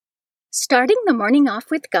Starting the morning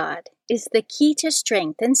off with God is the key to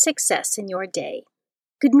strength and success in your day.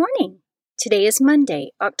 Good morning. Today is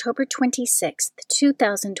Monday, October 26th,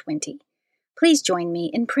 2020. Please join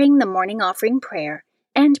me in praying the morning offering prayer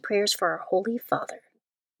and prayers for our Holy Father.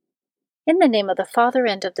 In the name of the Father,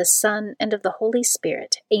 and of the Son, and of the Holy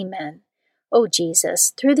Spirit. Amen. O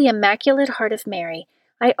Jesus, through the Immaculate Heart of Mary,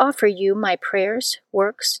 I offer you my prayers,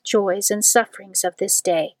 works, joys, and sufferings of this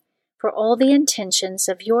day, for all the intentions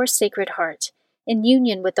of your Sacred Heart, in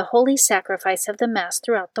union with the holy sacrifice of the Mass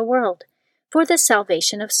throughout the world, for the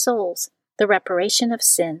salvation of souls, the reparation of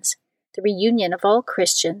sins, the reunion of all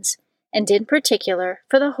Christians, and in particular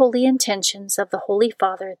for the holy intentions of the Holy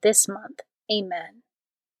Father this month. Amen.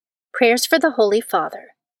 Prayers for the Holy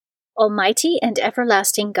Father. Almighty and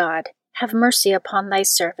everlasting God, have mercy upon thy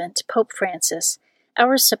servant, Pope Francis,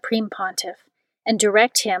 our Supreme Pontiff, and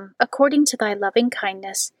direct him, according to thy loving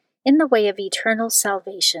kindness, in the way of eternal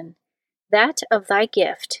salvation, that of thy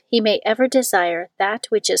gift he may ever desire that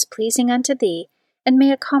which is pleasing unto thee, and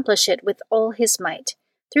may accomplish it with all his might,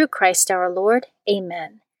 through Christ our Lord.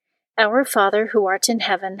 Amen. Our Father, who art in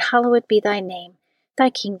heaven, hallowed be thy name.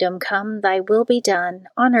 Thy kingdom come, thy will be done,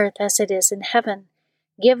 on earth as it is in heaven.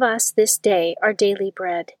 Give us this day our daily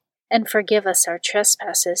bread, and forgive us our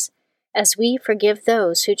trespasses, as we forgive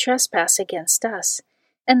those who trespass against us.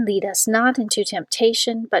 And lead us not into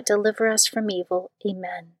temptation, but deliver us from evil.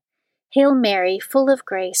 Amen. Hail Mary, full of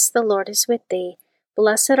grace, the Lord is with thee.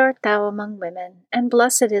 Blessed art thou among women, and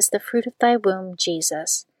blessed is the fruit of thy womb,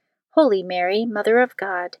 Jesus. Holy Mary, Mother of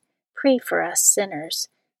God, pray for us sinners,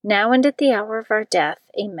 now and at the hour of our death.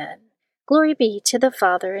 Amen. Glory be to the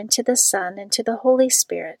Father, and to the Son, and to the Holy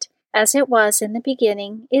Spirit, as it was in the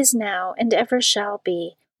beginning, is now, and ever shall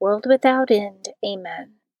be, world without end.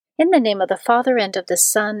 Amen. In the name of the Father, and of the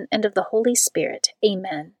Son, and of the Holy Spirit.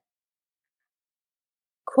 Amen.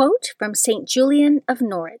 Quote from St. Julian of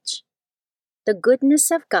Norwich. The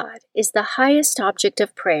goodness of God is the highest object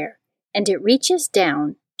of prayer, and it reaches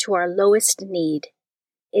down to our lowest need.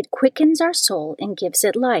 It quickens our soul and gives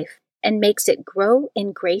it life, and makes it grow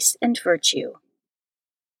in grace and virtue.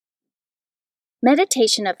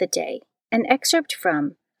 Meditation of the Day, an excerpt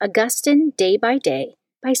from Augustine Day by Day,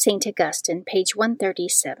 by St. Augustine, page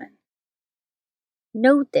 137.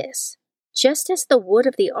 Know this, just as the wood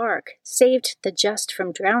of the ark saved the just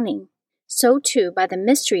from drowning, so too by the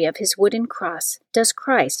mystery of his wooden cross does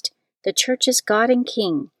Christ, the Church's God and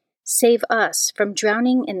King, save us from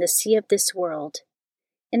drowning in the sea of this world.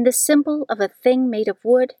 In the symbol of a thing made of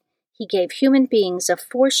wood, he gave human beings a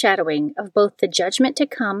foreshadowing of both the judgment to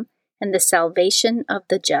come and the salvation of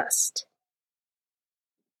the just.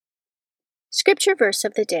 Scripture verse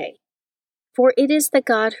of the day. For it is the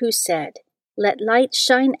God who said, "Let light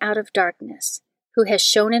shine out of darkness," who has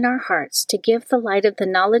shone in our hearts to give the light of the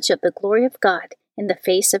knowledge of the glory of God in the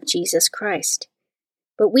face of Jesus Christ.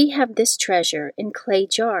 But we have this treasure in clay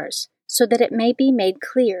jars, so that it may be made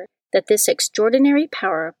clear that this extraordinary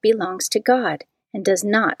power belongs to God and does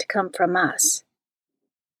not come from us.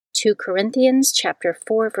 2 Corinthians chapter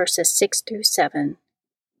 4, verses 6 through 7.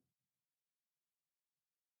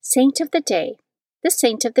 Saint of the Day. The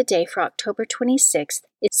saint of the day for October 26th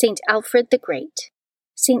is St. Alfred the Great.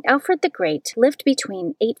 St. Alfred the Great lived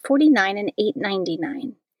between 849 and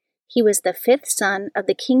 899. He was the fifth son of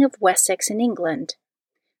the King of Wessex in England.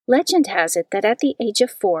 Legend has it that at the age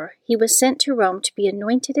of 4, he was sent to Rome to be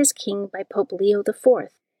anointed as king by Pope Leo IV.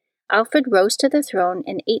 Alfred rose to the throne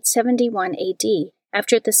in 871 AD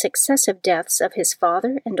after the successive deaths of his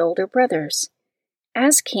father and older brothers.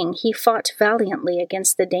 As king, he fought valiantly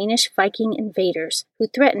against the Danish Viking invaders who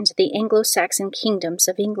threatened the Anglo-Saxon kingdoms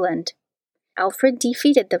of England. Alfred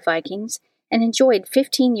defeated the Vikings and enjoyed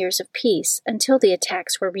 15 years of peace until the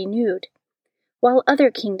attacks were renewed. While other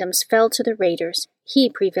kingdoms fell to the raiders, he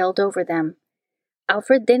prevailed over them.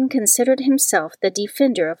 Alfred then considered himself the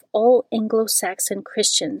defender of all Anglo-Saxon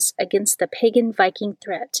Christians against the pagan Viking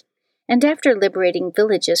threat, and after liberating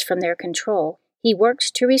villages from their control, he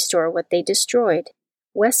worked to restore what they destroyed.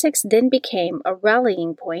 Wessex then became a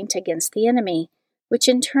rallying point against the enemy, which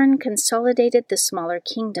in turn consolidated the smaller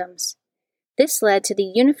kingdoms. This led to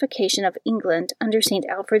the unification of England under St.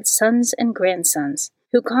 Alfred's sons and grandsons,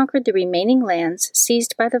 who conquered the remaining lands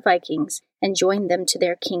seized by the Vikings and joined them to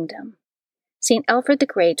their kingdom. St. Alfred the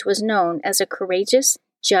Great was known as a courageous,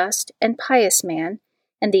 just, and pious man,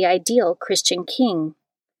 and the ideal Christian king.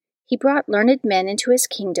 He brought learned men into his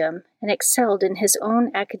kingdom and excelled in his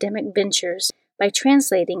own academic ventures by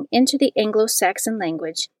translating into the Anglo-Saxon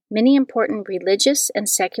language many important religious and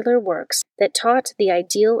secular works that taught the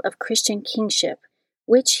ideal of Christian kingship,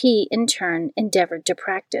 which he, in turn, endeavored to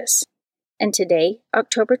practice. and today,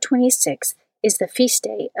 October 26th, is the feast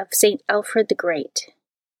day of St. Alfred the Great.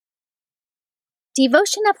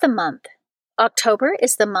 Devotion of the Month. October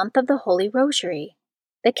is the month of the Holy Rosary.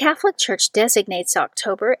 The Catholic Church designates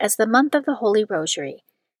October as the month of the Holy Rosary.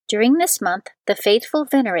 During this month, the faithful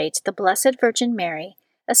venerate the Blessed Virgin Mary,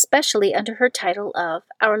 especially under her title of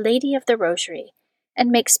Our Lady of the Rosary, and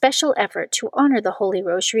make special effort to honor the Holy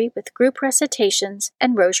Rosary with group recitations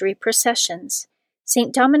and rosary processions.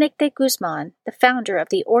 St. Dominic de Guzman, the founder of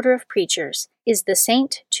the Order of Preachers, is the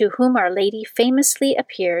saint to whom Our Lady famously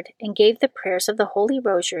appeared and gave the prayers of the Holy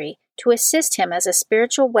Rosary to assist him as a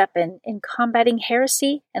spiritual weapon in combating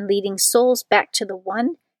heresy and leading souls back to the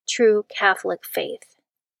one true Catholic faith.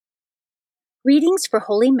 Readings for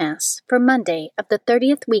Holy Mass for Monday of the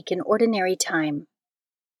 30th week in Ordinary Time.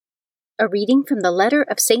 A reading from the letter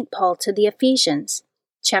of St. Paul to the Ephesians,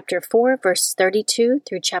 chapter 4, verse 32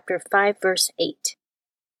 through chapter 5, verse 8.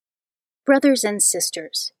 Brothers and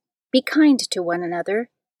sisters, be kind to one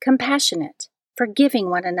another, compassionate,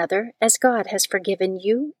 forgiving one another as God has forgiven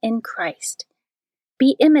you in Christ.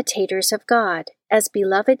 Be imitators of God as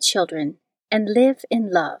beloved children, and live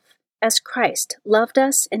in love, as Christ loved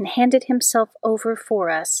us and handed himself over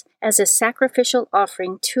for us as a sacrificial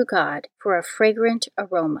offering to God for a fragrant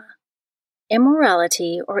aroma.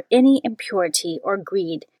 Immorality or any impurity or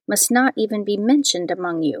greed must not even be mentioned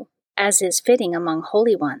among you, as is fitting among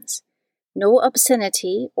holy ones. No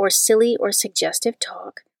obscenity or silly or suggestive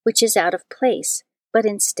talk, which is out of place, but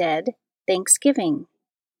instead, thanksgiving.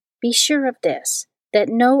 Be sure of this, that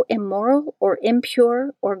no immoral or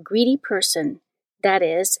impure or greedy person, that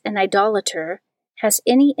is, an idolater, has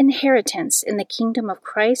any inheritance in the kingdom of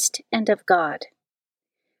Christ and of God.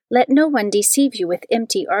 Let no one deceive you with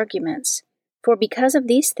empty arguments, for because of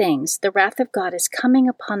these things the wrath of God is coming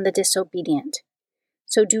upon the disobedient.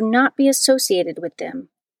 So do not be associated with them.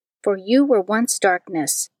 For you were once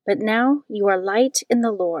darkness, but now you are light in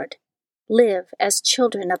the Lord. Live as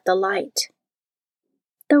children of the light.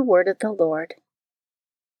 The Word of the Lord.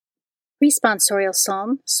 Responsorial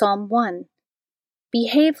Psalm, Psalm 1.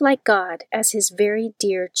 Behave like God as his very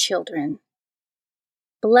dear children.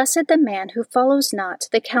 Blessed the man who follows not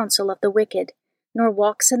the counsel of the wicked, nor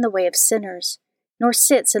walks in the way of sinners, nor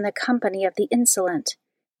sits in the company of the insolent,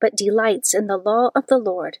 but delights in the law of the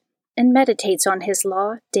Lord, and meditates on his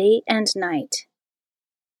law day and night.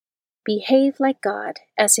 Behave like God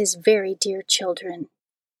as his very dear children.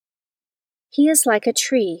 He is like a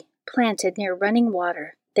tree planted near running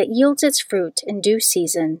water that yields its fruit in due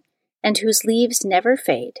season, and whose leaves never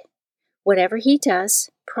fade. Whatever he does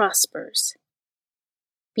prospers.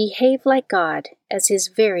 Behave like God as his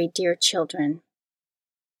very dear children.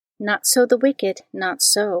 Not so the wicked, not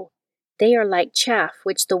so. They are like chaff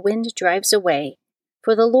which the wind drives away.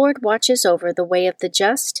 For the Lord watches over the way of the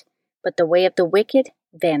just, but the way of the wicked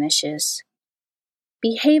vanishes.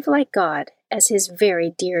 Behave like God as his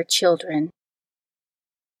very dear children.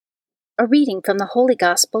 A reading from the Holy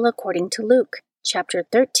Gospel according to Luke, chapter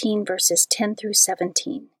 13, verses 10 through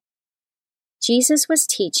 17. Jesus was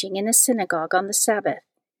teaching in a synagogue on the Sabbath,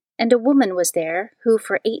 and a woman was there who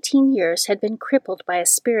for 18 years had been crippled by a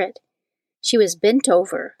spirit. She was bent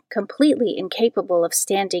over, completely incapable of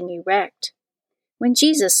standing erect. When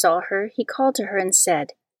Jesus saw her, he called to her and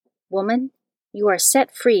said, "Woman, you are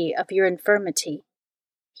set free of your infirmity."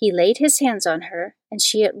 He laid his hands on her, and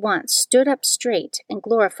she at once stood up straight and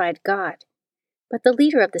glorified God. But the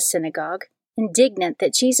leader of the synagogue, indignant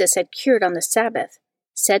that Jesus had cured on the Sabbath,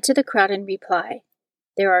 said to the crowd in reply,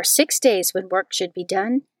 "There are 6 days when work should be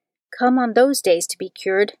done. Come on those days to be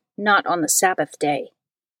cured, not on the Sabbath day."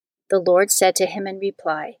 The Lord said to him in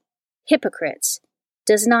reply, "Hypocrites!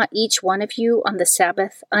 Does not each one of you on the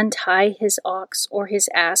Sabbath untie his ox or his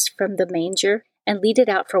ass from the manger and lead it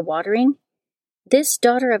out for watering? This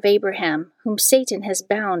daughter of Abraham, whom Satan has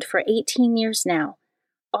bound for 18 years now,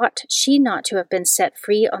 ought she not to have been set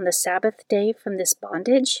free on the Sabbath day from this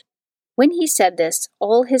bondage?" When he said this,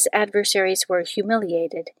 all his adversaries were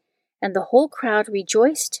humiliated, and the whole crowd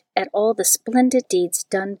rejoiced at all the splendid deeds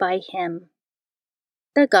done by him.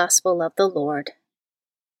 The Gospel of the Lord.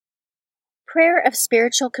 Prayer of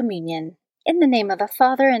Spiritual Communion. In the name of the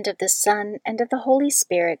Father, and of the Son, and of the Holy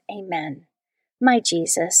Spirit. Amen. My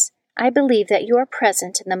Jesus, I believe that you are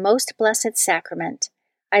present in the most blessed sacrament.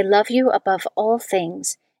 I love you above all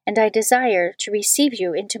things, and I desire to receive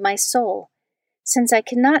you into my soul. Since I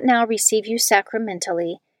cannot now receive you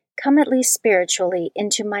sacramentally, come at least spiritually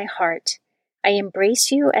into my heart. I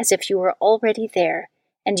embrace you as if you were already there,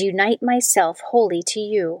 and unite myself wholly to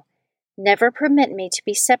you. Never permit me to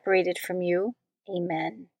be separated from you.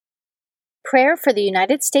 Amen. Prayer for the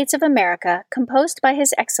United States of America, composed by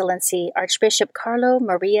His Excellency Archbishop Carlo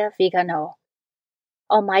Maria Vigano.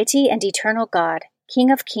 Almighty and eternal God,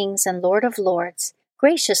 King of kings and Lord of lords,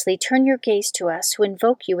 graciously turn your gaze to us who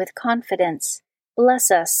invoke you with confidence. Bless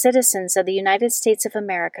us, citizens of the United States of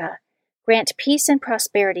America. Grant peace and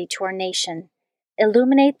prosperity to our nation.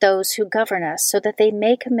 Illuminate those who govern us so that they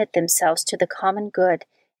may commit themselves to the common good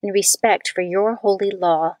in respect for your holy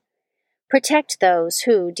law. Protect those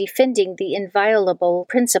who, defending the inviolable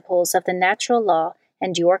principles of the natural law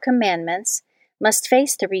and your commandments, must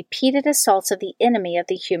face the repeated assaults of the enemy of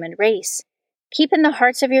the human race. Keep in the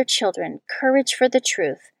hearts of your children courage for the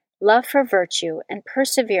truth, love for virtue, and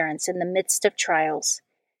perseverance in the midst of trials.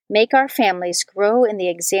 Make our families grow in the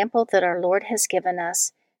example that our Lord has given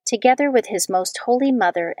us, together with His most holy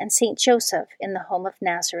Mother and Saint Joseph in the home of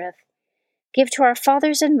Nazareth. Give to our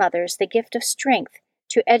fathers and mothers the gift of strength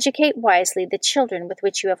to educate wisely the children with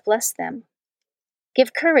which you have blessed them.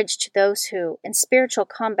 Give courage to those who, in spiritual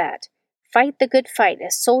combat, fight the good fight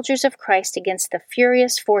as soldiers of Christ against the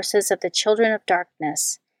furious forces of the children of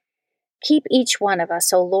darkness. Keep each one of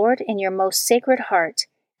us, O Lord, in your most sacred heart,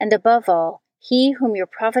 and above all, He whom your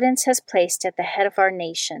providence has placed at the head of our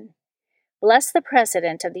nation. Bless the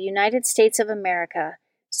President of the United States of America,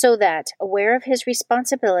 so that, aware of his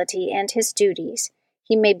responsibility and his duties,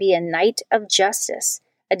 he may be a knight of justice,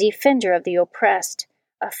 a defender of the oppressed,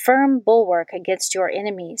 a firm bulwark against your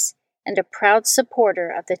enemies, and a proud supporter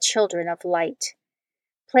of the children of light.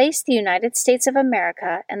 Place the United States of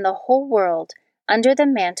America and the whole world under the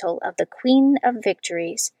mantle of the Queen of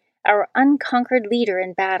Victories, our unconquered leader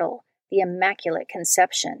in battle, the Immaculate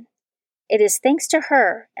Conception. It is thanks to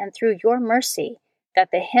her, and through your mercy, that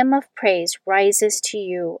the hymn of praise rises to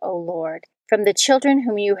you, O Lord, from the children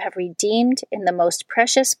whom you have redeemed in the most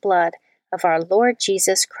precious blood of our Lord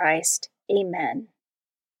Jesus Christ. Amen.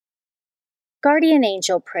 Guardian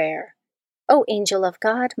Angel Prayer. O angel of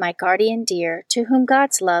God, my guardian dear, to whom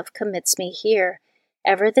God's love commits me here,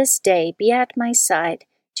 ever this day be at my side,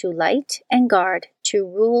 to light and guard, to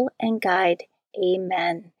rule and guide.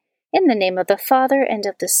 Amen. In the name of the Father, and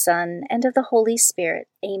of the Son, and of the Holy Spirit.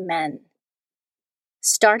 Amen.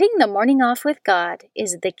 Starting the morning off with God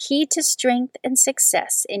is the key to strength and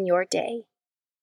success in your day.